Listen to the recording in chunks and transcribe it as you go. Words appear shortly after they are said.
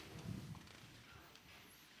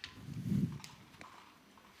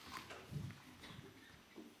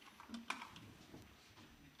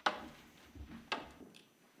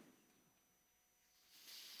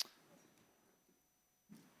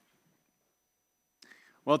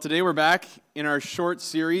Well, today we're back in our short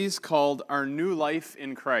series called Our New Life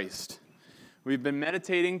in Christ. We've been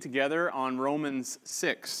meditating together on Romans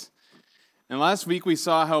 6. And last week we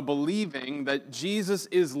saw how believing that Jesus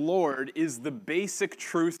is Lord is the basic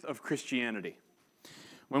truth of Christianity.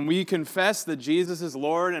 When we confess that Jesus is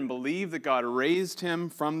Lord and believe that God raised him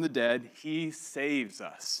from the dead, he saves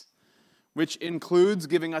us, which includes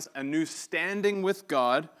giving us a new standing with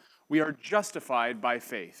God. We are justified by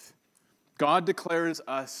faith. God declares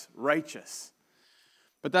us righteous.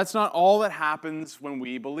 But that's not all that happens when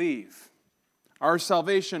we believe. Our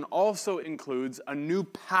salvation also includes a new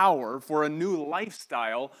power for a new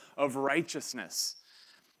lifestyle of righteousness.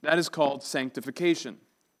 That is called sanctification.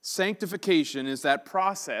 Sanctification is that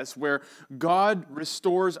process where God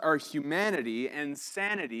restores our humanity and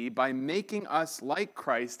sanity by making us like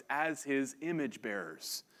Christ as his image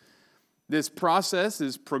bearers. This process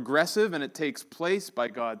is progressive and it takes place by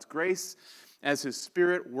God's grace as his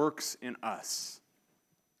Spirit works in us.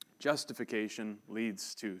 Justification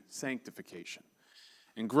leads to sanctification.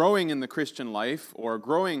 And growing in the Christian life, or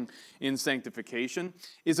growing in sanctification,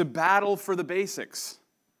 is a battle for the basics,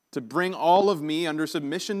 to bring all of me under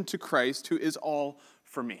submission to Christ, who is all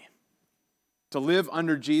for me. To live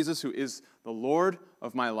under Jesus, who is the Lord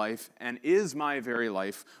of my life and is my very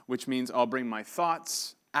life, which means I'll bring my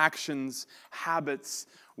thoughts, actions, habits,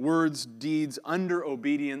 words, deeds under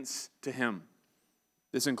obedience to him.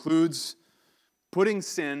 This includes putting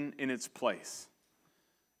sin in its place,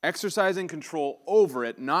 exercising control over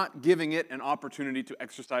it, not giving it an opportunity to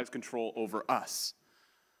exercise control over us.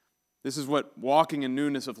 This is what walking in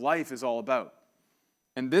newness of life is all about.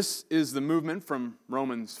 And this is the movement from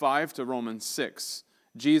Romans 5 to Romans 6.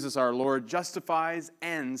 Jesus, our Lord, justifies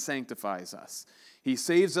and sanctifies us. He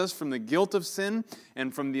saves us from the guilt of sin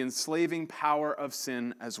and from the enslaving power of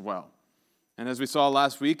sin as well. And as we saw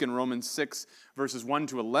last week in Romans 6, verses 1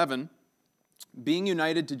 to 11, being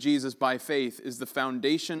united to Jesus by faith is the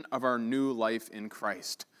foundation of our new life in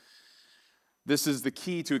Christ. This is the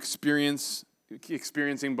key to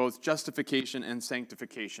experiencing both justification and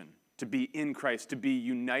sanctification. To be in Christ, to be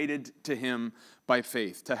united to him by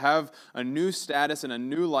faith. To have a new status and a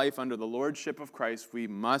new life under the lordship of Christ, we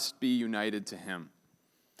must be united to him.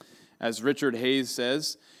 As Richard Hayes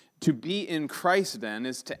says, to be in Christ then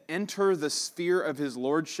is to enter the sphere of his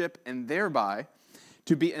lordship and thereby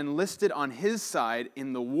to be enlisted on his side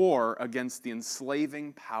in the war against the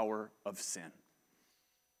enslaving power of sin.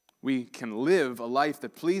 We can live a life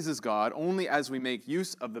that pleases God only as we make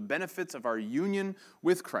use of the benefits of our union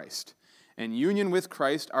with Christ. And union with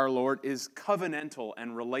Christ, our Lord, is covenantal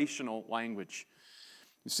and relational language.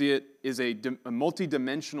 You see, it is a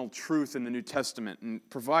multidimensional truth in the New Testament, and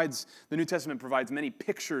the New Testament provides many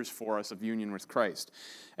pictures for us of union with Christ.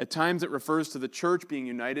 At times it refers to the church being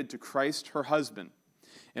united to Christ, her husband.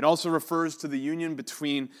 It also refers to the union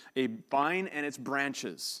between a vine and its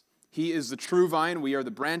branches. He is the true vine, we are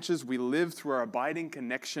the branches, we live through our abiding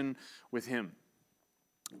connection with him.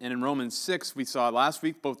 And in Romans 6, we saw last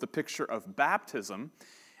week both the picture of baptism,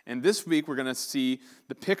 and this week we're going to see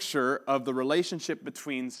the picture of the relationship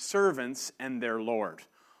between servants and their Lord,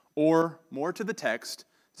 or more to the text,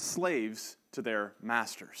 slaves to their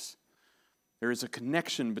masters. There is a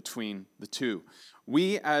connection between the two.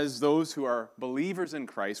 We, as those who are believers in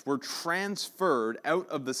Christ, were transferred out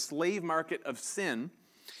of the slave market of sin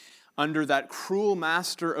under that cruel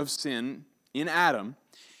master of sin in Adam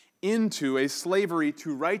into a slavery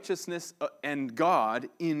to righteousness and God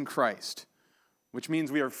in Christ, which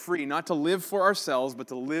means we are free not to live for ourselves, but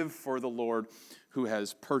to live for the Lord who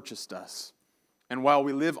has purchased us. And while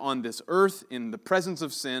we live on this earth in the presence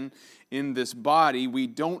of sin, in this body, we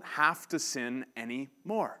don't have to sin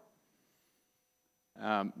anymore.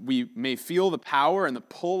 We may feel the power and the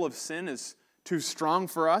pull of sin is too strong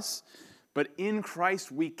for us, but in Christ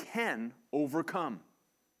we can overcome.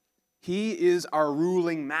 He is our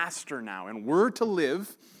ruling master now, and we're to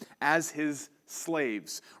live as his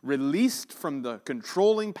slaves. Released from the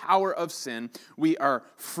controlling power of sin, we are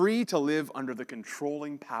free to live under the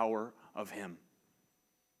controlling power of him.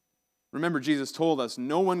 Remember, Jesus told us,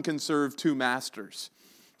 no one can serve two masters.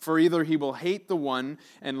 For either he will hate the one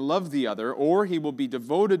and love the other, or he will be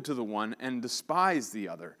devoted to the one and despise the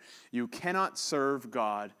other. You cannot serve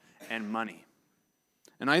God and money.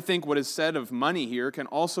 And I think what is said of money here can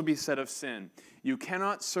also be said of sin. You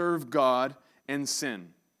cannot serve God and sin.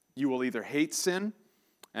 You will either hate sin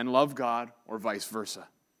and love God, or vice versa.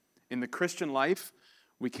 In the Christian life,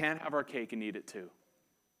 we can't have our cake and eat it too.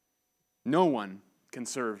 No one can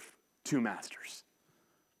serve two masters.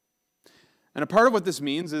 And a part of what this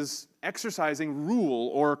means is exercising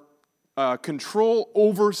rule or control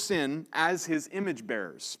over sin as his image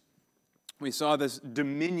bearers. We saw this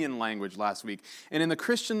dominion language last week. And in the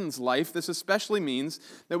Christian's life, this especially means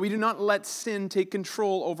that we do not let sin take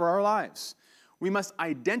control over our lives. We must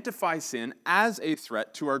identify sin as a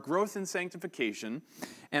threat to our growth in sanctification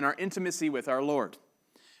and our intimacy with our Lord.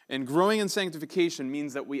 And growing in sanctification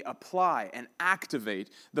means that we apply and activate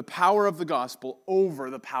the power of the gospel over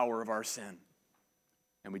the power of our sin.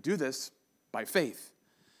 And we do this by faith.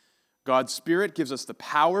 God's Spirit gives us the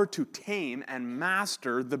power to tame and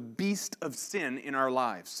master the beast of sin in our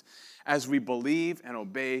lives as we believe and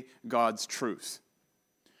obey God's truth.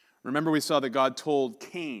 Remember, we saw that God told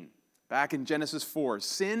Cain back in Genesis 4,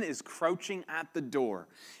 sin is crouching at the door.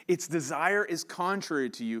 Its desire is contrary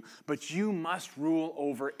to you, but you must rule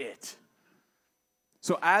over it.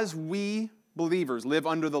 So as we believers live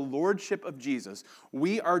under the lordship of Jesus,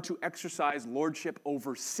 we are to exercise lordship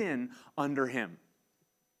over sin under him.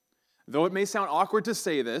 Though it may sound awkward to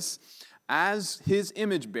say this, as his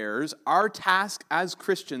image bearers, our task as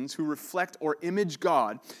Christians who reflect or image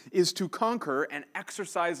God is to conquer and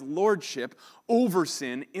exercise lordship over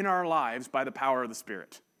sin in our lives by the power of the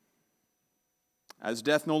Spirit. As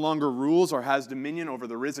death no longer rules or has dominion over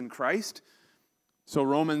the risen Christ, so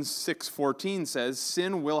Romans 6:14 says,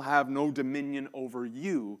 sin will have no dominion over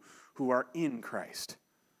you who are in Christ.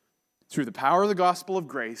 Through the power of the gospel of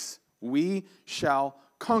grace, we shall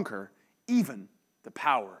conquer even the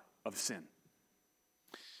power of sin.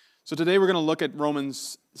 So today we're going to look at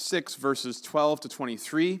Romans 6, verses 12 to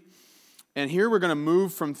 23. And here we're going to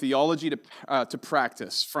move from theology to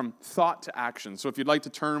practice, from thought to action. So if you'd like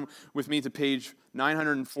to turn with me to page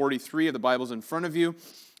 943 of the Bibles in front of you,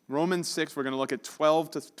 Romans 6, we're going to look at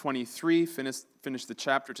 12 to 23, finish the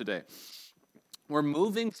chapter today. We're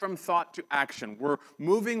moving from thought to action. We're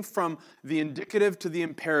moving from the indicative to the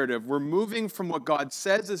imperative. We're moving from what God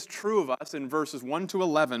says is true of us in verses 1 to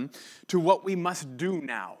 11 to what we must do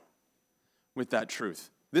now with that truth.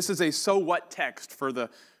 This is a so what text for the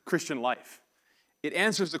Christian life. It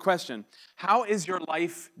answers the question, how is your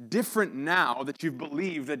life different now that you've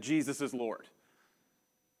believed that Jesus is Lord?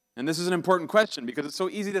 And this is an important question because it's so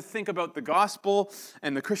easy to think about the gospel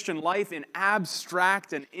and the Christian life in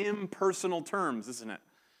abstract and impersonal terms, isn't it?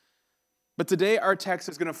 But today our text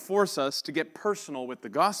is going to force us to get personal with the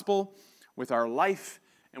gospel, with our life,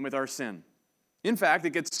 and with our sin. In fact, it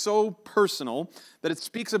gets so personal that it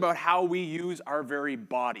speaks about how we use our very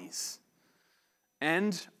bodies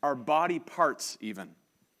and our body parts even.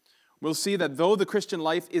 We'll see that though the Christian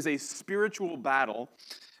life is a spiritual battle,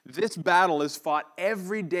 this battle is fought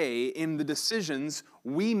every day in the decisions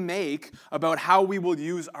we make about how we will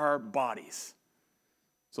use our bodies.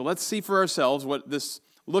 So let's see for ourselves what this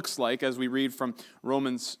looks like as we read from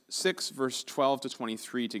Romans 6, verse 12 to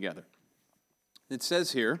 23 together. It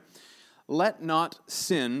says here, "Let not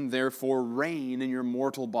sin therefore reign in your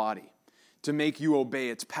mortal body, to make you obey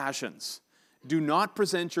its passions. Do not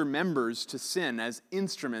present your members to sin as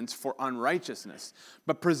instruments for unrighteousness,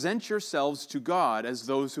 but present yourselves to God as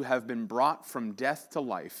those who have been brought from death to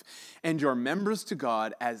life, and your members to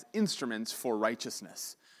God as instruments for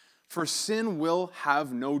righteousness. For sin will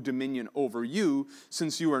have no dominion over you,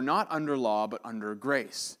 since you are not under law but under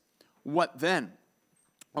grace. What then?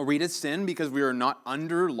 Are we to sin because we are not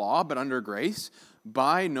under law but under grace?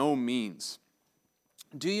 By no means.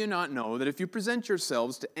 Do you not know that if you present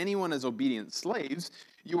yourselves to anyone as obedient slaves,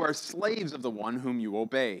 you are slaves of the one whom you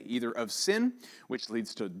obey, either of sin, which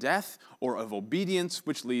leads to death, or of obedience,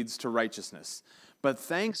 which leads to righteousness? But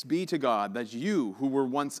thanks be to God that you, who were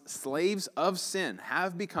once slaves of sin,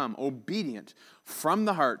 have become obedient from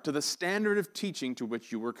the heart to the standard of teaching to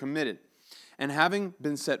which you were committed, and having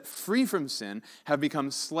been set free from sin, have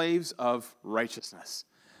become slaves of righteousness.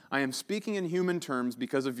 I am speaking in human terms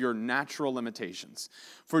because of your natural limitations.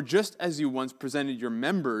 For just as you once presented your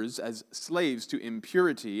members as slaves to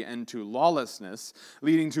impurity and to lawlessness,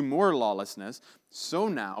 leading to more lawlessness, so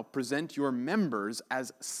now present your members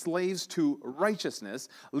as slaves to righteousness,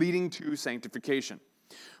 leading to sanctification.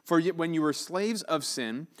 For when you were slaves of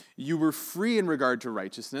sin, you were free in regard to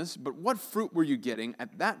righteousness, but what fruit were you getting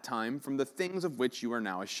at that time from the things of which you are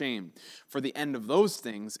now ashamed? For the end of those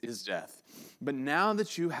things is death. But now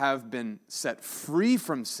that you have been set free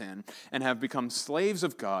from sin and have become slaves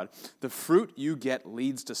of God, the fruit you get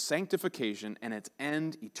leads to sanctification and its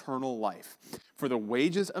end, eternal life. For the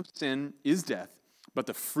wages of sin is death, but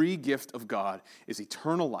the free gift of God is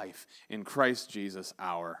eternal life in Christ Jesus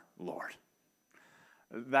our Lord."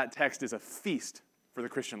 That text is a feast for the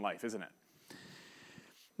Christian life, isn't it?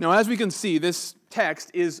 Now, as we can see, this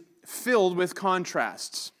text is filled with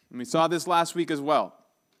contrasts. And we saw this last week as well.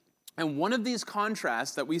 And one of these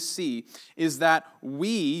contrasts that we see is that we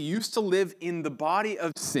used to live in the body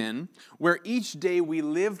of sin, where each day we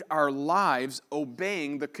lived our lives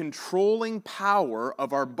obeying the controlling power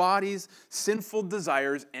of our body's sinful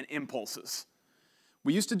desires and impulses.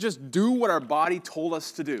 We used to just do what our body told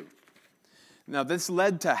us to do. Now, this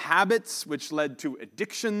led to habits, which led to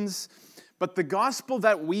addictions. But the gospel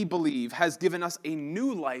that we believe has given us a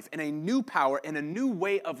new life and a new power and a new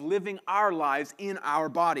way of living our lives in our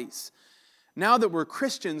bodies. Now that we're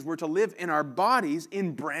Christians, we're to live in our bodies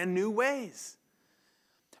in brand new ways.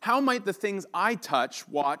 How might the things I touch,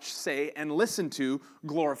 watch, say, and listen to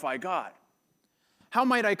glorify God? How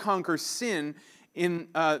might I conquer sin in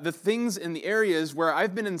the things in the areas where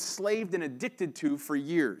I've been enslaved and addicted to for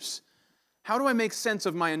years? How do I make sense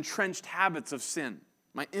of my entrenched habits of sin?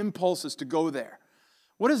 My impulse is to go there.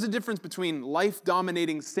 What is the difference between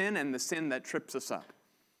life-dominating sin and the sin that trips us up?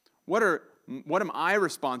 What am I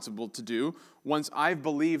responsible to do once I've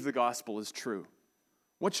believed the gospel is true?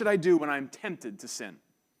 What should I do when I'm tempted to sin?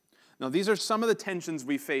 Now, these are some of the tensions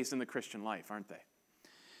we face in the Christian life, aren't they?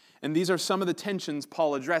 And these are some of the tensions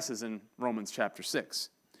Paul addresses in Romans chapter 6.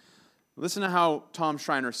 Listen to how Tom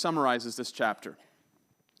Schreiner summarizes this chapter.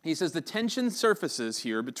 He says the tension surfaces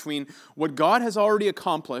here between what God has already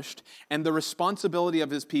accomplished and the responsibility of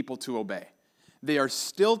his people to obey. They are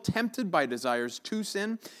still tempted by desires to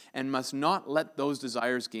sin and must not let those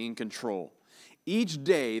desires gain control. Each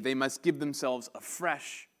day they must give themselves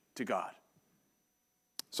afresh to God.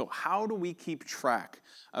 So how do we keep track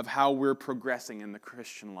of how we're progressing in the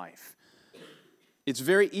Christian life? It's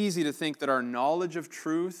very easy to think that our knowledge of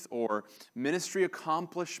truth or ministry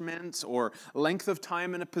accomplishments or length of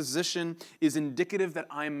time in a position is indicative that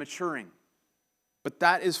I'm maturing. But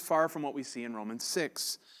that is far from what we see in Romans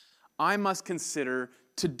 6. I must consider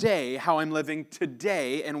today how I'm living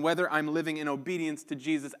today and whether I'm living in obedience to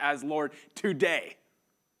Jesus as Lord today.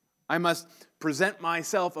 I must present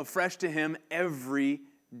myself afresh to him every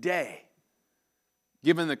day.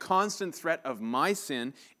 Given the constant threat of my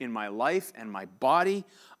sin in my life and my body,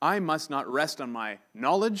 I must not rest on my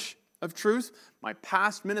knowledge of truth, my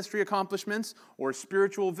past ministry accomplishments, or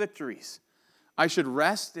spiritual victories. I should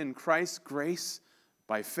rest in Christ's grace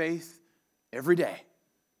by faith every day.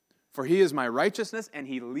 For he is my righteousness, and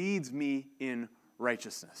he leads me in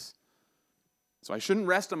righteousness. So I shouldn't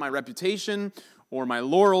rest on my reputation or my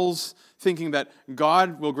laurels, thinking that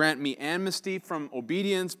God will grant me amnesty from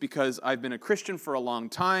obedience because I've been a Christian for a long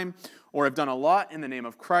time, or I've done a lot in the name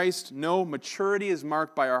of Christ. No, maturity is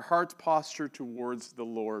marked by our heart's posture towards the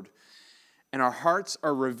Lord, and our hearts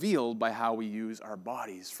are revealed by how we use our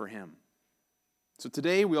bodies for him. So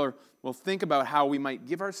today we'll think about how we might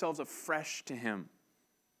give ourselves afresh to him.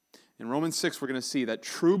 In Romans 6, we're going to see that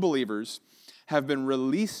true believers have been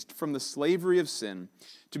released from the slavery of sin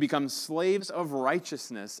to become slaves of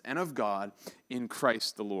righteousness and of God in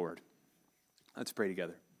Christ the Lord. Let's pray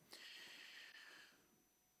together.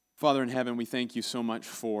 Father in heaven, we thank you so much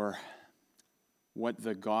for what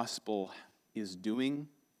the gospel is doing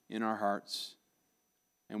in our hearts.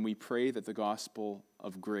 And we pray that the gospel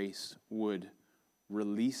of grace would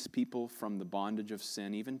release people from the bondage of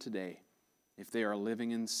sin even today. If they are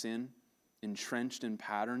living in sin, entrenched in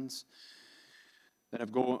patterns that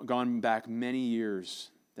have gone back many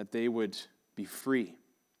years, that they would be free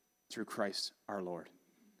through Christ our Lord.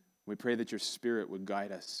 We pray that your Spirit would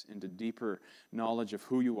guide us into deeper knowledge of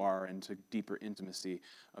who you are and to deeper intimacy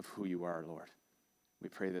of who you are, Lord. We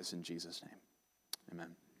pray this in Jesus' name.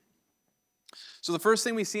 Amen. So the first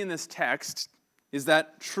thing we see in this text is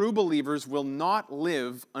that true believers will not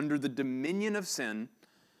live under the dominion of sin,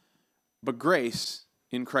 but grace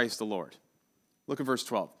in Christ the Lord. Look at verse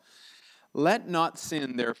 12. Let not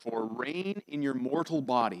sin, therefore, reign in your mortal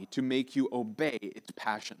body to make you obey its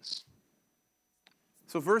passions.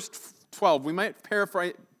 So verse 12, we might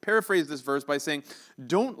paraphrase this verse by saying,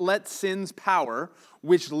 don't let sin's power,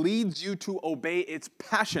 which leads you to obey its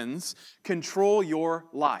passions, control your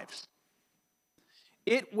lives.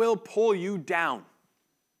 It will pull you down.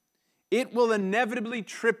 It will inevitably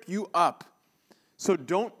trip you up. So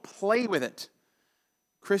don't play with it.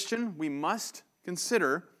 Christian, we must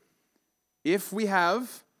consider if we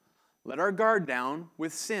have let our guard down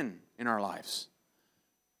with sin in our lives.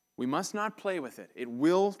 We must not play with it. It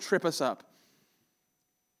will trip us up.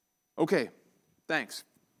 Okay, thanks.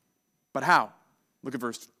 But how? Look at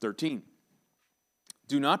verse 13.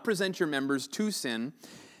 Do not present your members to sin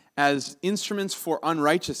as instruments for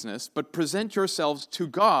unrighteousness, but present yourselves to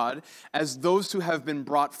God as those who have been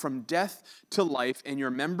brought from death to life, and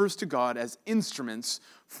your members to God as instruments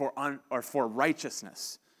for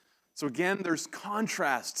righteousness. So again, there's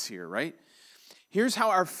contrasts here, right? Here's how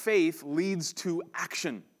our faith leads to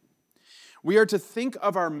action. We are to think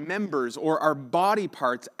of our members or our body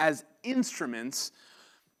parts as instruments,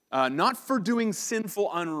 not for doing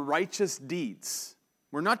sinful, unrighteous deeds.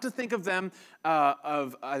 We're not to think of them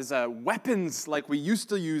as weapons like we used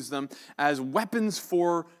to use them, as weapons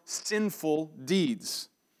for sinful deeds.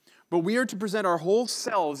 But we are to present our whole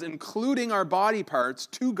selves, including our body parts,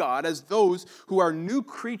 to God as those who are new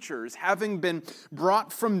creatures, having been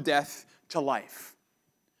brought from death to life.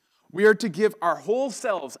 We are to give our whole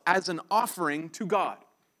selves as an offering to God.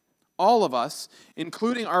 All of us,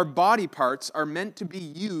 including our body parts, are meant to be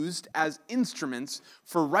used as instruments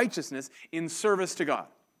for righteousness in service to God.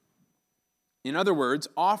 In other words,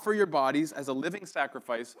 offer your bodies as a living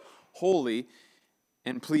sacrifice, holy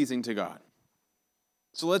and pleasing to God.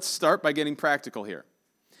 So let's start by getting practical here.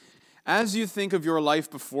 As you think of your life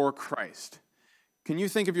before Christ, can you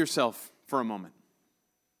think of yourself for a moment?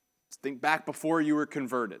 Think back before you were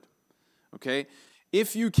converted. Okay?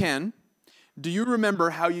 If you can, do you remember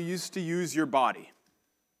how you used to use your body?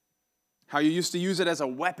 How you used to use it as a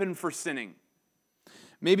weapon for sinning?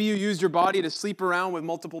 Maybe you used your body to sleep around with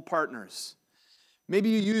multiple partners. Maybe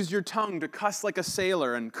you used your tongue to cuss like a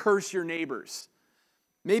sailor and curse your neighbors.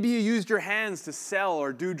 Maybe you used your hands to sell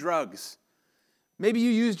or do drugs. Maybe you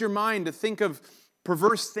used your mind to think of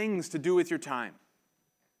perverse things to do with your time.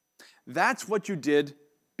 That's what you did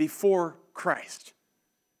before Christ.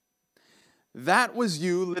 That was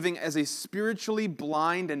you living as a spiritually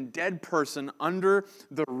blind and dead person under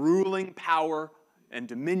the ruling power and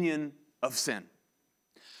dominion of sin.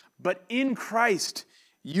 But in Christ,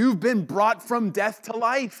 you've been brought from death to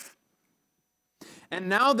life. And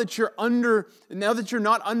now that you're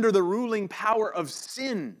not under the ruling power of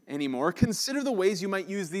sin anymore, consider the ways you might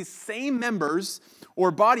use these same members or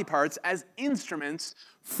body parts as instruments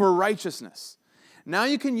for righteousness. Now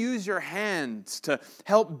you can use your hands to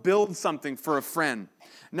help build something for a friend.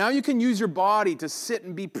 Now you can use your body to sit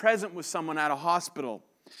and be present with someone at a hospital.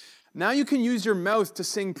 Now you can use your mouth to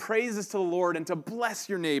sing praises to the Lord and to bless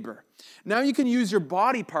your neighbor. Now you can use your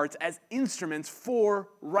body parts as instruments for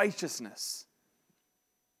righteousness.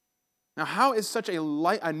 Now, how is such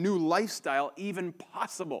a new lifestyle even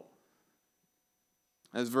possible?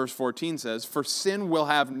 As verse 14 says, "For sin will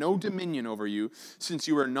have no dominion over you, since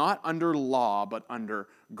you are not under law, but under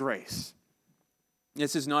grace."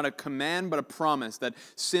 This is not a command, but a promise that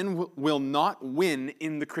sin will not win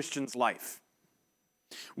in the Christian's life.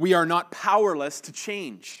 We are not powerless to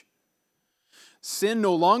change. Sin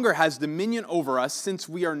no longer has dominion over us, since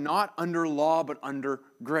we are not under law, but under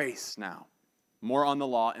grace now. More on the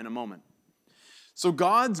law in a moment. So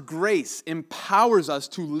God's grace empowers us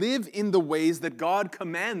to live in the ways that God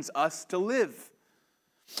commands us to live.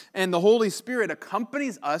 And the Holy Spirit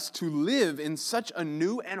accompanies us to live in such a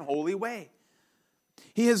new and holy way.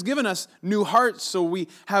 He has given us new hearts, so we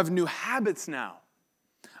have new habits now.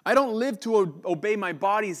 I don't live to obey my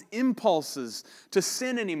body's impulses to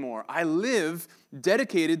sin anymore. I live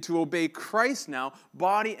dedicated to obey Christ now,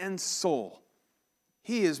 body and soul.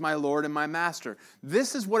 He is my Lord and my Master.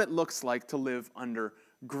 This is what it looks like to live under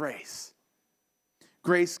grace.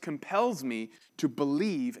 Grace compels me to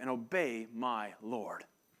believe and obey my Lord.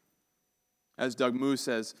 As Doug Moo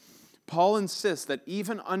says, Paul insists that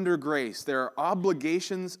even under grace, there are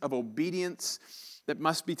obligations of obedience that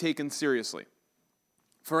must be taken seriously.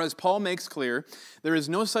 For as Paul makes clear, there is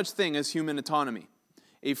no such thing as human autonomy,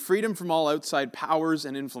 a freedom from all outside powers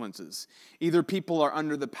and influences. Either people are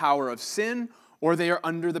under the power of sin or they are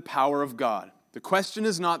under the power of God. The question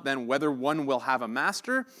is not then whether one will have a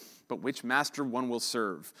master, but which master one will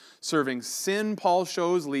serve. Serving sin, Paul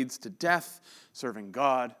shows, leads to death. Serving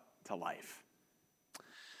God, to life.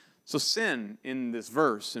 So sin in this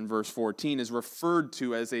verse, in verse 14, is referred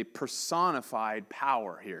to as a personified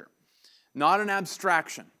power here. Not an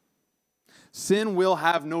abstraction. Sin will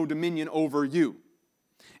have no dominion over you.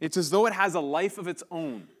 It's as though it has a life of its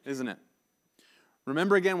own, isn't it?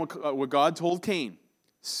 Remember again what God told Cain.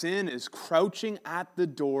 Sin is crouching at the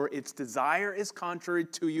door. Its desire is contrary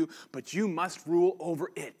to you, but you must rule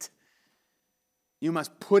over it. You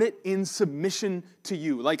must put it in submission to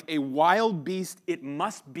you. Like a wild beast, it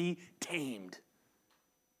must be tamed.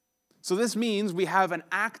 So this means we have an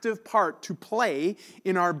active part to play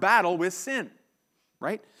in our battle with sin,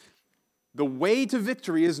 right? The way to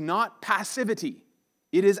victory is not passivity.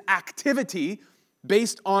 It is activity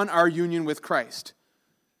based on our union with Christ.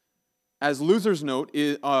 As Luther's note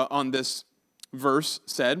on this verse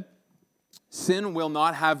said, sin will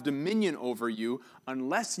not have dominion over you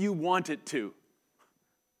unless you want it to.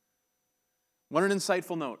 What an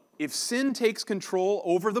insightful note. If sin takes control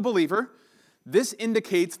over the believer, This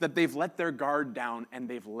indicates that they've let their guard down and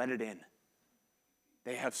they've let it in.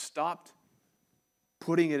 They have stopped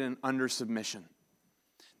putting it under submission.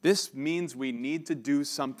 This means we need to do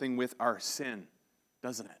something with our sin,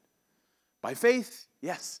 doesn't it? By faith,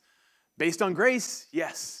 yes. Based on grace,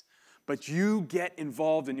 yes. But you get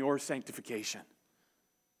involved in your sanctification.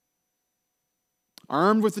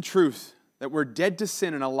 Armed with the truth that we're dead to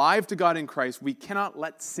sin and alive to God in Christ, we cannot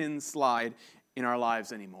let sin slide in our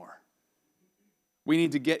lives anymore. We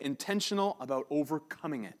need to get intentional about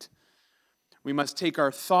overcoming it. We must take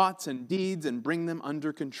our thoughts and deeds and bring them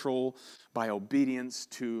under control by obedience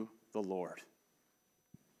to the Lord.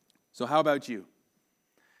 So how about you?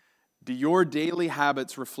 Do your daily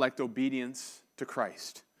habits reflect obedience to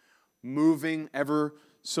Christ? Moving ever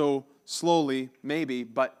so slowly, maybe,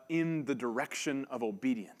 but in the direction of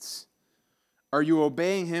obedience. Are you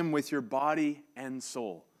obeying him with your body and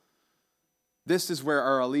soul? This is where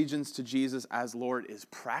our allegiance to Jesus as Lord is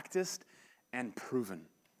practiced and proven.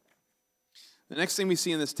 The next thing we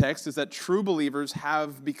see in this text is that true believers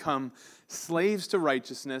have become slaves to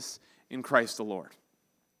righteousness in Christ the Lord.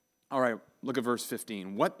 All right, look at verse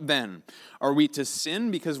 15. What then? Are we to sin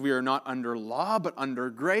because we are not under law but under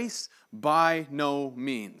grace? By no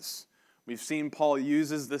means. We've seen Paul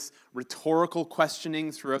uses this rhetorical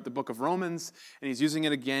questioning throughout the book of Romans, and he's using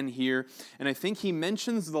it again here. And I think he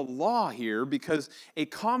mentions the law here because a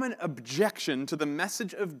common objection to the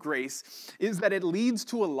message of grace is that it leads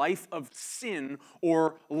to a life of sin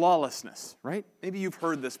or lawlessness, right? Maybe you've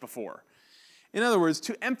heard this before. In other words,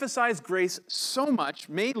 to emphasize grace so much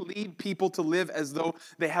may lead people to live as though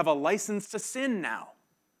they have a license to sin now.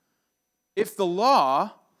 If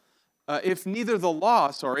neither the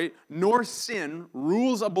law, nor sin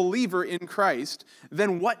rules a believer in Christ,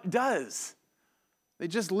 then what does? They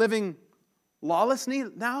just living lawlessly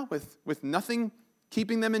now with nothing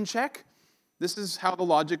keeping them in check? This is how the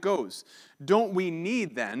logic goes. Don't we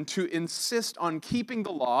need then to insist on keeping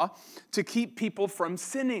the law to keep people from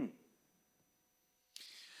sinning?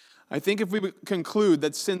 I think if we conclude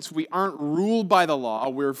that since we aren't ruled by the law,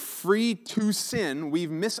 we're free to sin, we've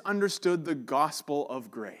misunderstood the gospel of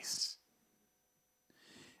grace.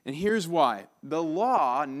 And here's why. The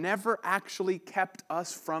law never actually kept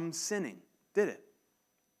us from sinning, did it?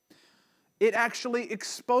 It actually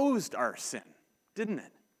exposed our sin, didn't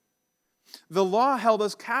it? The law held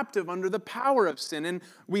us captive under the power of sin, and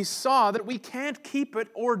we saw that we can't keep it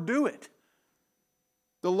or do it.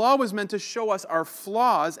 The law was meant to show us our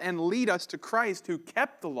flaws and lead us to Christ who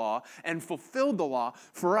kept the law and fulfilled the law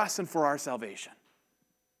for us and for our salvation.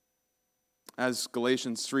 As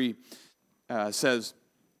Galatians 3 says,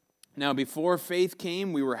 now before faith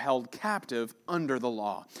came, we were held captive under the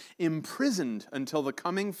law, imprisoned until the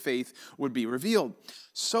coming faith would be revealed.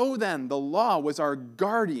 So then, the law was our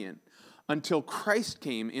guardian until Christ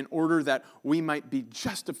came in order that we might be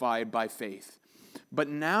justified by faith. But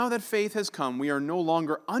now that faith has come, we are no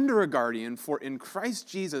longer under a guardian, for in Christ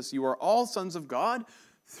Jesus you are all sons of God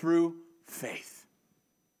through faith.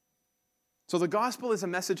 So the gospel is a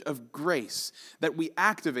message of grace that we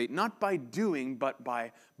activate not by doing, but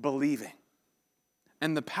by believing.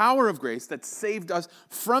 And the power of grace that saved us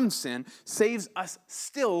from sin saves us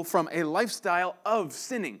still from a lifestyle of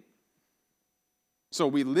sinning. So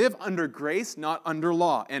we live under grace, not under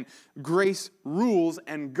law. And grace rules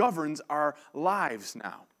and governs our lives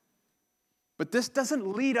now. But this doesn't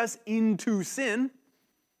lead us into sin.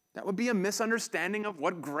 That would be a misunderstanding of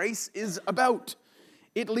what grace is about.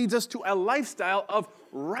 It leads us to a lifestyle of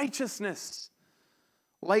righteousness,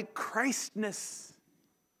 like Christness.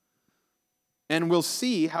 And we'll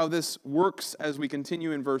see how this works as we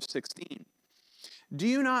continue in verse 16. Do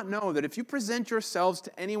you not know that if you present yourselves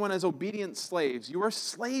to anyone as obedient slaves, you are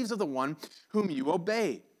slaves of the one whom you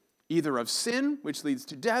obey, either of sin, which leads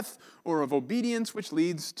to death, or of obedience, which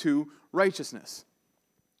leads to righteousness?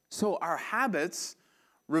 So our habits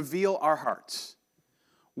reveal our hearts.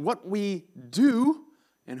 What we do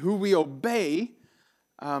and who we obey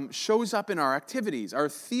shows up in our activities. Our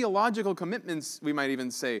theological commitments, we might even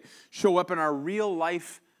say, show up in our real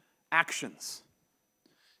life actions.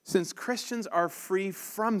 Since Christians are free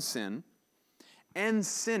from sin and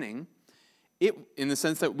sinning, in the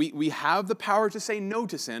sense that we have the power to say no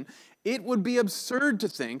to sin, it would be absurd to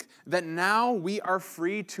think that now we are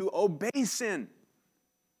free to obey sin.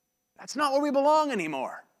 That's not where we belong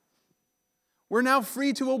anymore. We're now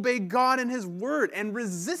free to obey God and His Word and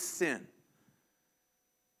resist sin.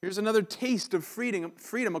 Here's another taste of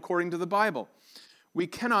freedom according to the Bible. We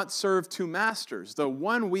cannot serve two masters. The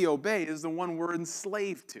one we obey is the one we're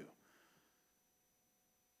enslaved to.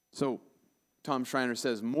 So, Tom Schreiner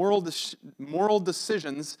says, moral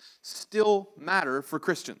decisions still matter for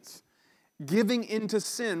Christians. Giving into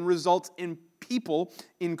sin results in people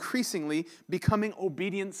increasingly becoming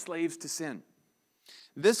obedient slaves to sin.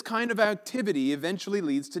 This kind of activity eventually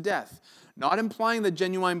leads to death, not implying that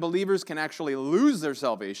genuine believers can actually lose their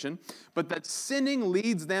salvation, but that sinning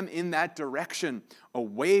leads them in that direction,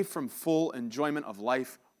 away from full enjoyment of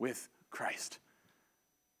life with Christ.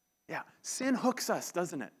 Yeah, sin hooks us,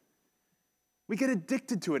 doesn't it? We get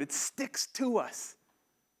addicted to it. It sticks to us.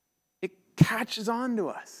 It catches on to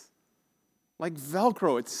us. Like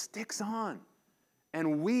Velcro, it sticks on.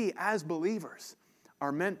 And we, as believers,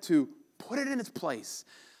 are meant to put it in its place.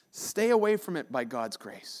 Stay away from it by God's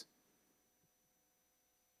grace.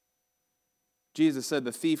 Jesus said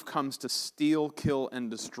the thief comes to steal, kill, and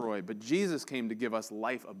destroy. But Jesus came to give us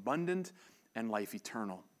life abundant and life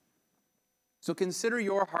eternal. So consider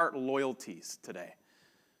your heart loyalties today.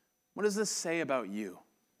 What does this say about you?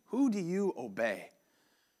 Who do you obey?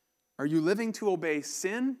 Are you living to obey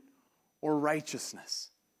sin or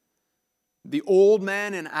righteousness? The old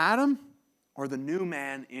man in Adam or the new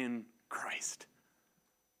man in Christ?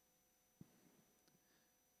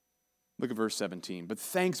 Look at verse 17. But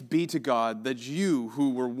thanks be to God that you,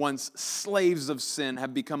 who were once slaves of sin,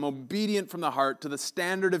 have become obedient from the heart to the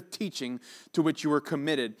standard of teaching to which you were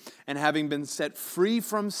committed, and having been set free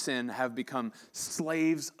from sin, have become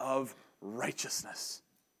slaves of righteousness.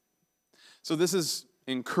 So this is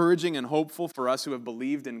encouraging and hopeful for us who have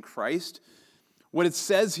believed in Christ. What it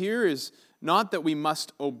says here is not that we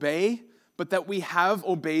must obey, but that we have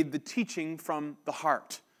obeyed the teaching from the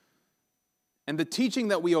heart. And the teaching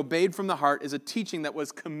that we obeyed from the heart is a teaching that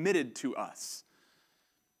was committed to us.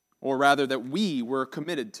 Or rather, that we were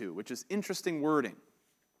committed to, which is interesting wording.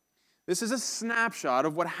 This is a snapshot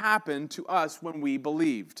of what happened to us when we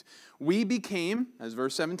believed. We became, as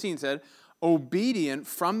verse 17 said, obedient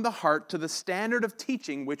from the heart to the standard of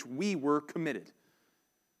teaching which we were committed.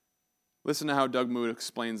 Listen to how Doug Mood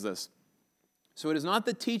explains this. So it is not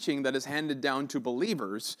the teaching that is handed down to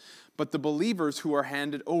believers, but the believers who are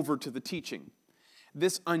handed over to the teaching.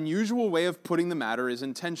 This unusual way of putting the matter is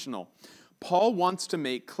intentional. Paul wants to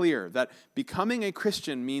make clear that becoming a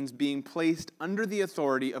Christian means being placed under the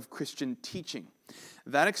authority of Christian teaching,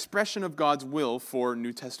 that expression of God's will for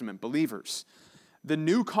New Testament believers. The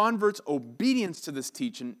new convert's obedience to this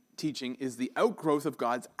teaching is the outgrowth of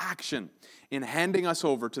God's action in handing us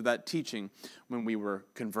over to that teaching when we were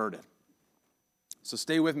converted. So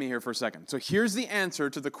stay with me here for a second. So here's the answer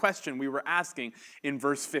to the question we were asking in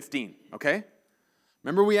verse 15, okay?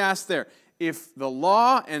 Remember we asked there, if the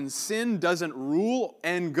law and sin doesn't rule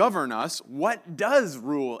and govern us, what does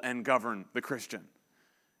rule and govern the Christian?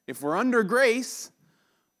 If we're under grace,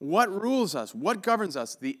 what rules us? What governs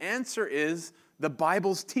us? The answer is the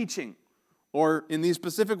Bible's teaching, or in these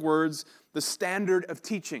specific words, the standard of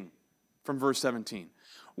teaching from verse 17.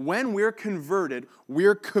 When we're converted,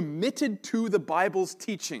 we're committed to the Bible's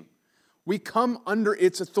teaching. We come under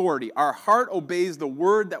its authority. Our heart obeys the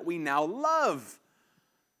word that we now love.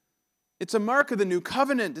 It's a mark of the new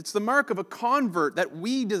covenant. It's the mark of a convert that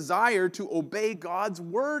we desire to obey God's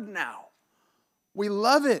word now. We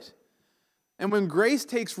love it. And when grace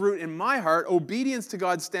takes root in my heart, obedience to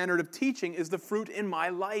God's standard of teaching is the fruit in my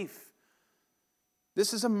life.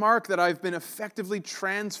 This is a mark that I've been effectively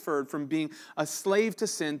transferred from being a slave to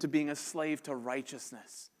sin to being a slave to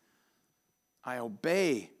righteousness. I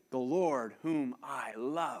obey the Lord whom I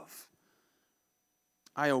love.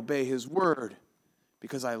 I obey His word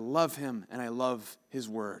because I love Him and I love His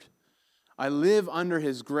word. I live under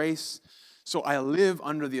His grace, so I live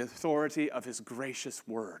under the authority of His gracious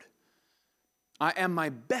word. I am my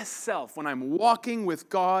best self when I'm walking with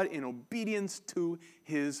God in obedience to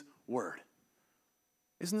His word.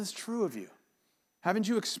 Isn't this true of you? Haven't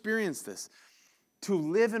you experienced this? To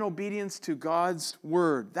live in obedience to God's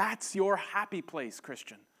word, that's your happy place,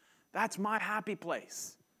 Christian. That's my happy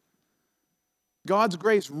place. God's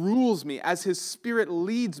grace rules me as His Spirit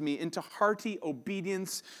leads me into hearty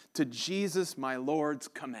obedience to Jesus, my Lord's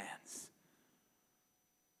commands.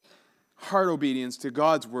 Heart obedience to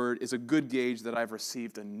God's word is a good gauge that I've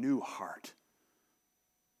received a new heart.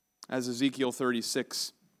 As Ezekiel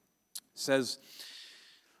 36 says,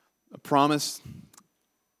 a promise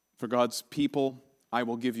for God's people, I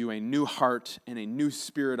will give you a new heart and a new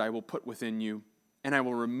spirit I will put within you. And I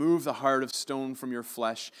will remove the heart of stone from your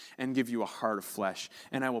flesh and give you a heart of flesh.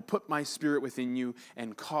 And I will put my spirit within you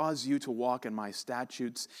and cause you to walk in my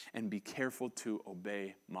statutes and be careful to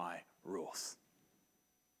obey my rules.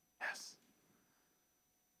 Yes.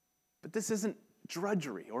 But this isn't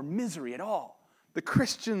drudgery or misery at all. The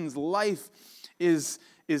Christian's life is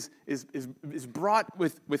is brought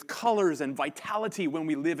with colors and vitality when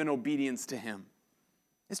we live in obedience to him.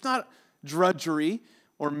 It's not drudgery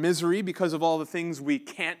or misery because of all the things we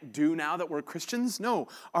can't do now that we're Christians. No,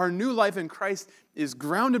 our new life in Christ is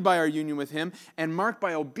grounded by our union with him and marked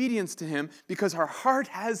by obedience to him because our heart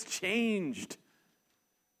has changed.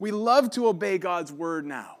 We love to obey God's word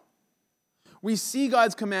now. We see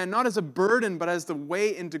God's command not as a burden, but as the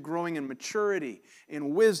way into growing in maturity,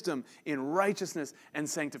 in wisdom, in righteousness, and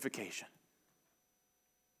sanctification.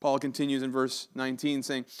 Paul continues in verse 19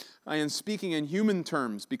 saying, I am speaking in human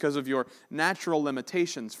terms because of your natural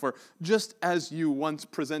limitations. For just as you once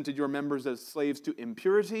presented your members as slaves to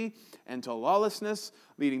impurity and to lawlessness,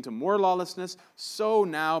 leading to more lawlessness, so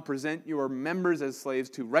now present your members as slaves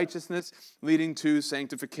to righteousness, leading to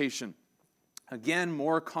sanctification. Again,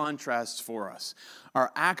 more contrasts for us.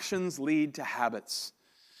 Our actions lead to habits.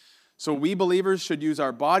 So we believers should use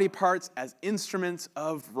our body parts as instruments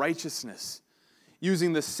of righteousness,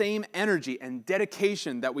 using the same energy and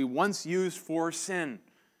dedication that we once used for sin.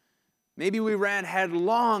 Maybe we ran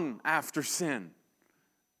headlong after sin.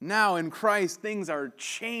 Now in Christ, things are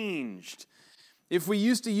changed. If we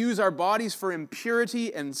used to use our bodies for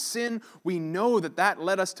impurity and sin, we know that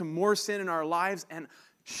led us to more sin in our lives and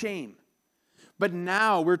shame. But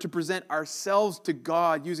now we're to present ourselves to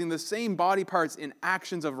God using the same body parts in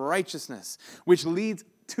actions of righteousness, which leads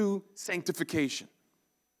to sanctification,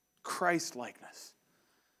 Christ-likeness,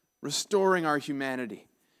 restoring our humanity,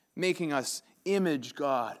 making us image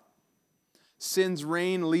God. Sin's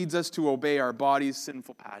reign leads us to obey our body's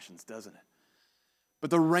sinful passions, doesn't it? But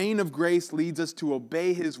the reign of grace leads us to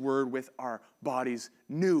obey his word with our body's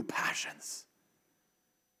new passions.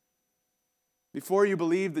 Before you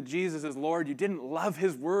believed that Jesus is Lord, you didn't love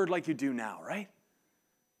his word like you do now, right?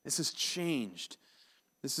 This has changed.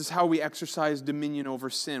 This is how we exercise dominion over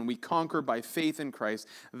sin. We conquer by faith in Christ.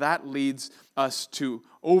 That leads us to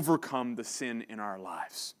overcome the sin in our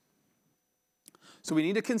lives. So we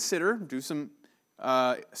need to consider, do some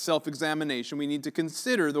self-examination. We need to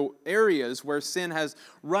consider the areas where sin has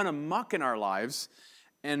run amok in our lives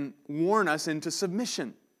and worn us into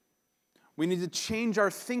submission. We need to change our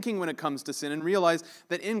thinking when it comes to sin and realize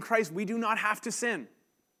that in Christ we do not have to sin.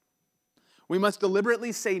 We must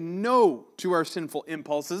deliberately say no to our sinful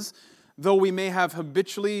impulses, though we may have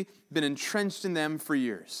habitually been entrenched in them for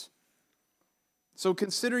years. So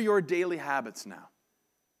consider your daily habits now.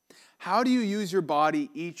 How do you use your body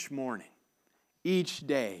each morning, each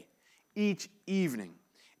day, each evening?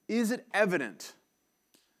 Is it evident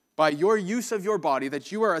by your use of your body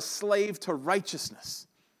that you are a slave to righteousness?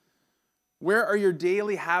 Where are your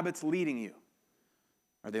daily habits leading you?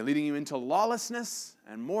 Are they leading you into lawlessness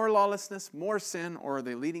and more sin, or are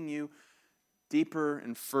they leading you deeper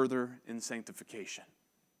and further in sanctification,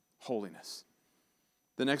 holiness?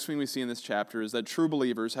 The next thing we see in this chapter is that true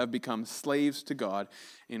believers have become slaves to God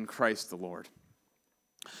in Christ the Lord.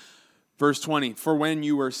 Verse 20, for when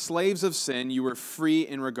you were slaves of sin, you were free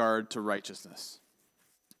in regard to righteousness.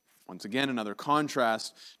 Once again, another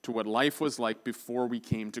contrast to what life was like before we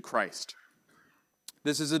came to Christ.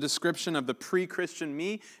 This is a description of the pre-Christian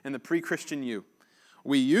me and the pre-Christian you.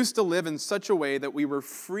 We used to live in such a way that we were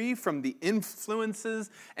free from the influences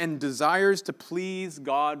and desires to please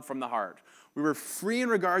God from the heart. We were free in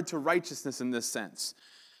regard to righteousness in this sense.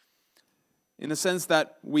 In the sense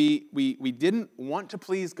that we didn't want to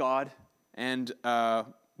please God, and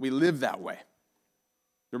we lived that way.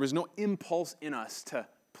 There was no impulse in us to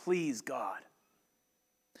please God.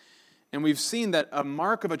 And we've seen that a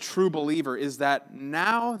mark of a true believer is that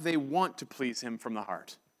now they want to please him from the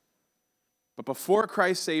heart. But before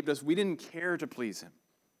Christ saved us, we didn't care to please him.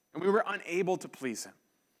 And we were unable to please him.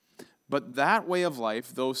 But that way of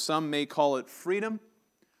life, though some may call it freedom,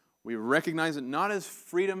 we recognize it not as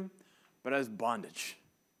freedom, but as bondage.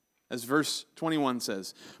 As verse 21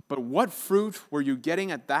 says, but what fruit were you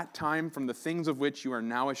getting at that time from the things of which you are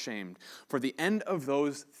now ashamed? For the end of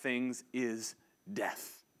those things is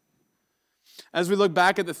death. As we look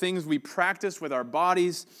back at the things we practice with our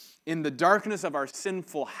bodies, in the darkness of our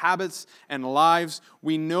sinful habits and lives,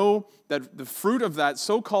 we know that the fruit of that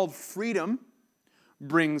so-called freedom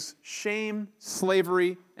brings shame,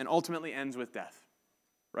 slavery, and ultimately ends with death,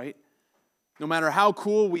 right? No matter how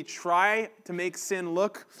cool we try to make sin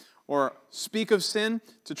look or speak of sin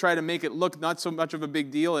to try to make it look not so much of a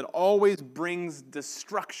big deal, it always brings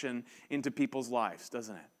destruction into people's lives,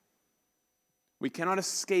 doesn't it? We cannot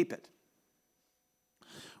escape it.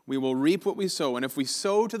 We will reap what we sow. And if we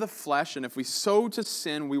sow to the flesh and if we sow to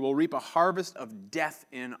sin, we will reap a harvest of death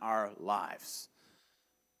in our lives.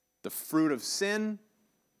 The fruit of sin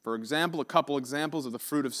For example, a couple examples of the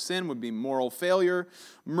fruit of sin would be moral failure,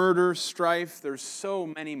 murder, strife. There's so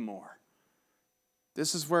many more.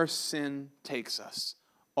 This is where sin takes us,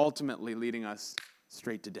 ultimately leading us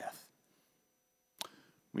straight to death.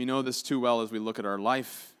 We know this too well as we look at our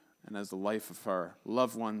life and as the life of our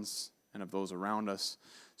loved ones and of those around us.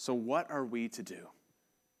 So what are we to do?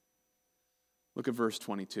 Look at verse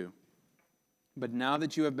 22. But now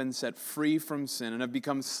that you have been set free from sin and have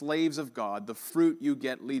become slaves of God, the fruit you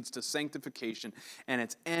get leads to sanctification and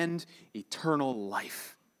its end, eternal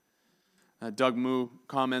life. Doug Moo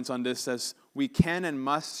comments on this, says, we can and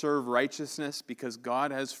must serve righteousness because God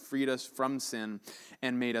has freed us from sin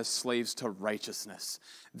and made us slaves to righteousness.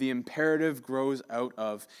 The imperative grows out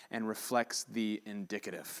of and reflects the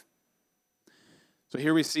indicative. So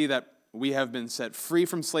here we see that we have been set free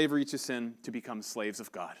from slavery to sin to become slaves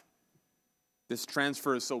of God. This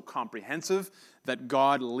transfer is so comprehensive that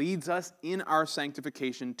God leads us in our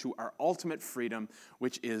sanctification to our ultimate freedom,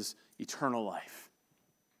 which is eternal life.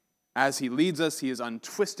 As he leads us, he is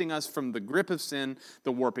untwisting us from the grip of sin,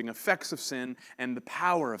 the warping effects of sin, and the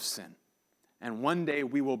power of sin. And one day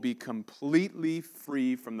we will be completely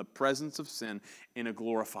free from the presence of sin in a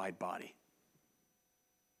glorified body.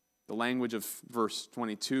 The language of verse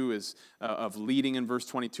 22 of leading in verse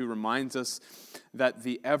 22 reminds us that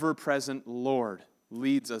the ever-present Lord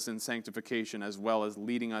leads us in sanctification as well as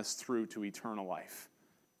leading us through to eternal life.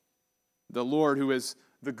 The Lord, who is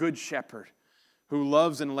the good shepherd, who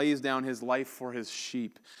loves and lays down his life for his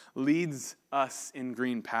sheep, leads us in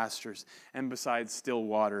green pastures and beside still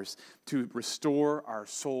waters to restore our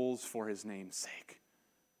souls for his name's sake.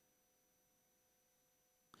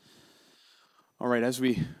 All right, as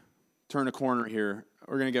we turn a corner here,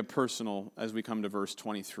 we're going to get personal as we come to verse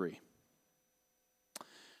 23.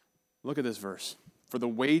 Look at this verse. For the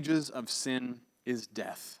wages of sin is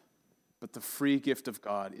death, but the free gift of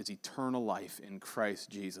God is eternal life in Christ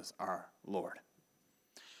Jesus our Lord.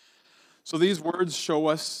 So these words show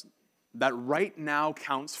us that right now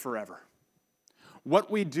counts forever.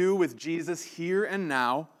 What we do with Jesus here and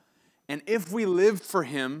now, and if we live for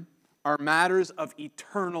him, are matters of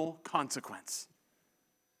eternal consequence.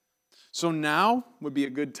 So now would be a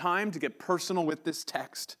good time to get personal with this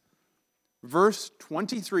text. Verse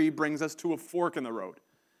 23 brings us to a fork in the road,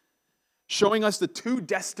 showing us the two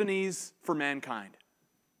destinies for mankind.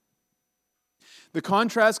 The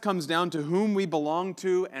contrast comes down to whom we belong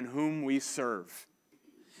to and whom we serve.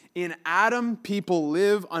 In Adam, people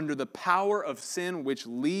live under the power of sin, which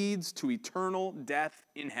leads to eternal death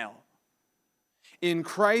in hell. In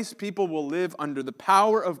Christ, people will live under the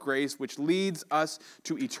power of grace, which leads us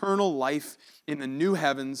to eternal life in the new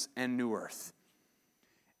heavens and new earth.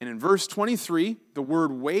 And in verse 23, the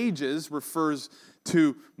word wages refers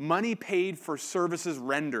to money paid for services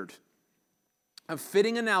rendered. A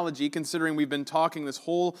fitting analogy, considering we've been talking this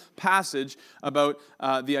whole passage about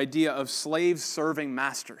the idea of slaves serving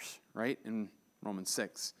masters, right, in Romans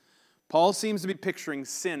 6. Paul seems to be picturing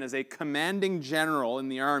sin as a commanding general in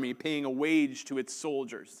the army paying a wage to its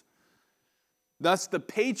soldiers. Thus, the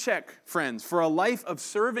paycheck, friends, for a life of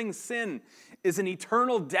serving sin is an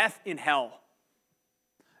eternal death in hell.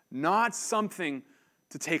 Not something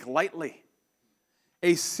to take lightly.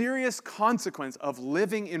 A serious consequence of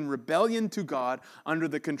living in rebellion to God under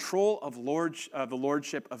the control of the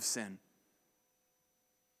lordship of sin.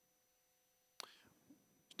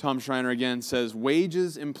 Tom Schreiner again says,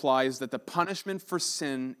 wages implies that the punishment for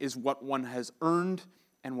sin is what one has earned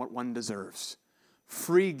and what one deserves.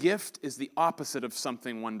 Free gift is the opposite of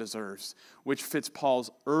something one deserves, which fits Paul's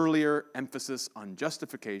earlier emphasis on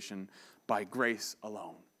justification by grace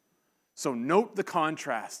alone. So note the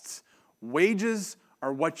contrasts. Wages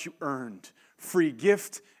are what you earned. Free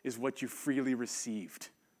gift is what you freely received.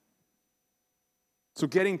 So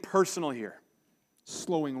getting personal here,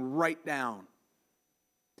 slowing right down.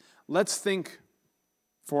 Let's think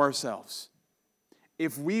for ourselves.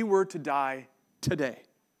 If we were to die today,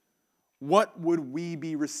 what would we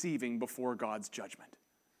be receiving before God's judgment?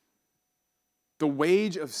 The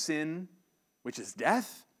wage of sin, which is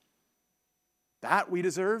death, that we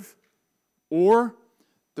deserve, or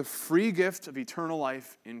the free gift of eternal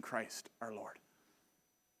life in Christ our Lord.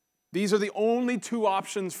 These are the only two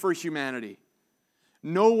options for humanity.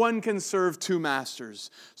 No one can serve two masters.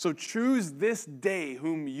 So choose this day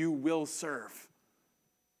whom you will serve.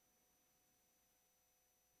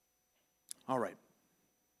 All right.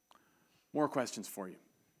 More questions for you.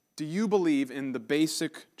 Do you believe in the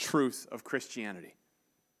basic truth of Christianity?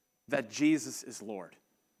 That Jesus is Lord?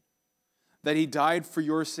 That he died for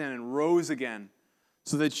your sin and rose again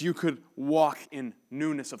so that you could walk in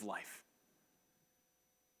newness of life?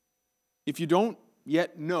 If you don't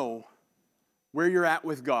yet know where you're at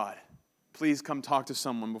with God, please come talk to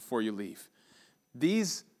someone before you leave.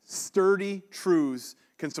 These sturdy truths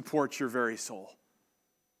can support your very soul.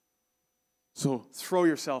 So throw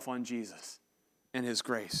yourself on Jesus and his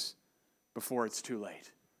grace before it's too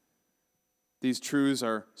late. These truths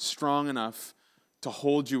are strong enough to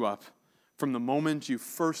hold you up from the moment you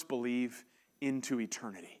first believe into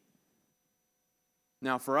eternity.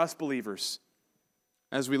 Now, for us believers,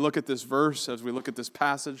 as we look at this verse, as we look at this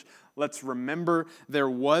passage, let's remember there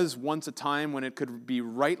was once a time when it could be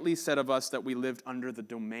rightly said of us that we lived under the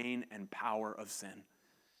domain and power of sin.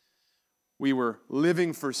 We were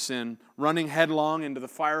living for sin, running headlong into the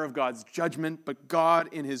fire of God's judgment, but God,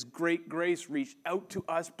 in his great grace, reached out to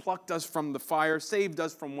us, plucked us from the fire, saved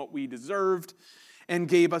us from what we deserved, and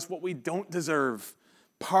gave us what we don't deserve.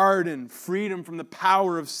 Pardon, freedom from the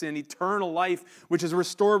power of sin, eternal life, which is a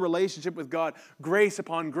restored relationship with God, grace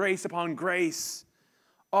upon grace upon grace.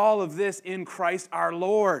 All of this in Christ our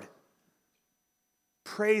Lord.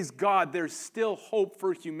 Praise God, there's still hope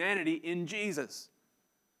for humanity in Jesus.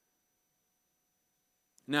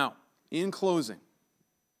 Now, in closing,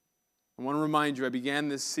 I want to remind you, I began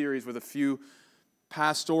this series with a few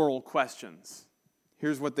pastoral questions.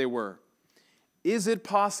 Here's what they were. Is it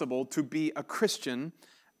possible to be a Christian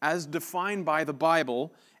as defined by the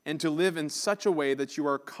Bible and to live in such a way that you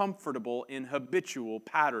are comfortable in habitual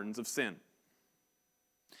patterns of sin?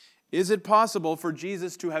 Is it possible for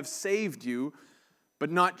Jesus to have saved you but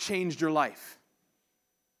not changed your life?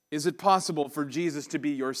 Is it possible for Jesus to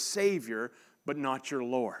be your Savior but not your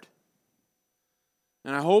Lord?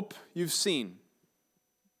 And I hope you've seen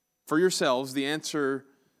for yourselves the answers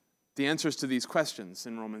to these questions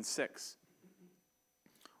in Romans 6,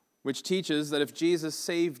 which teaches that if Jesus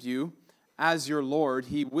saved you as your Lord,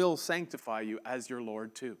 he will sanctify you as your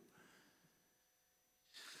Lord too.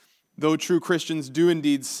 Though true Christians do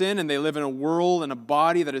indeed sin, and they live in a world and a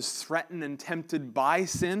body that is threatened and tempted by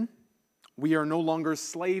sin, we are no longer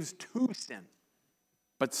slaves to sin,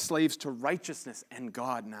 but slaves to righteousness and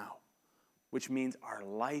God now, which means our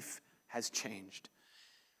life has changed.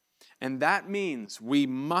 And that means we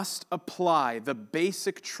must apply the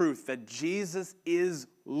basic truth that Jesus is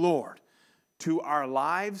Lord to our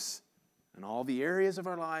lives and all the areas of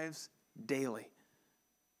our lives daily.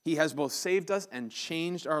 He has both saved us and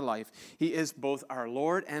changed our life. He is both our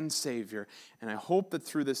Lord and Savior. And I hope that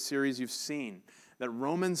through this series you've seen that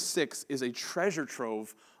Romans 6 is a treasure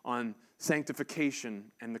trove on sanctification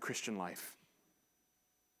and the Christian life.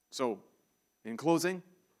 So, in closing,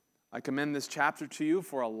 I commend this chapter to you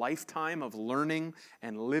for a lifetime of learning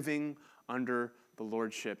and living under the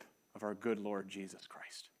lordship of our good Lord Jesus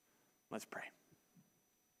Christ. Let's pray.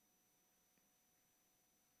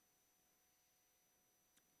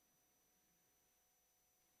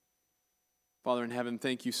 Father in heaven,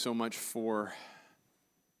 thank you so much for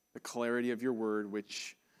the clarity of your word,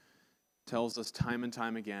 which tells us time and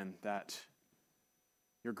time again that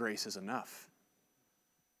your grace is enough,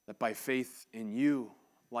 that by faith in you,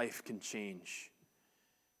 life can change.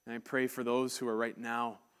 And I pray for those who are right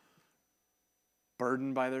now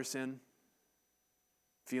burdened by their sin,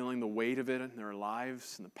 feeling the weight of it in their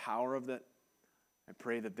lives and the power of it. I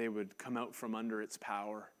pray that they would come out from under its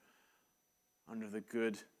power, under the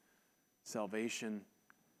good salvation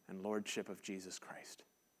and lordship of Jesus Christ.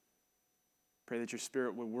 Pray that your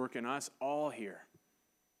Spirit would work in us all here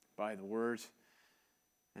by the word,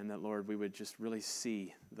 and that, Lord, we would just really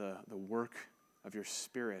see the work of your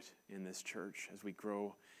Spirit in this church as we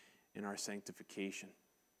grow in our sanctification.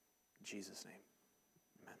 In Jesus' name,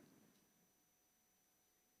 amen.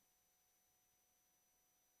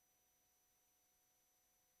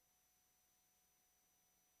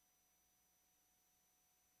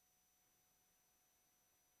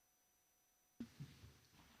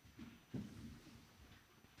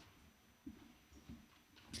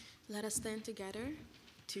 Let us stand together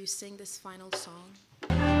to sing this final song.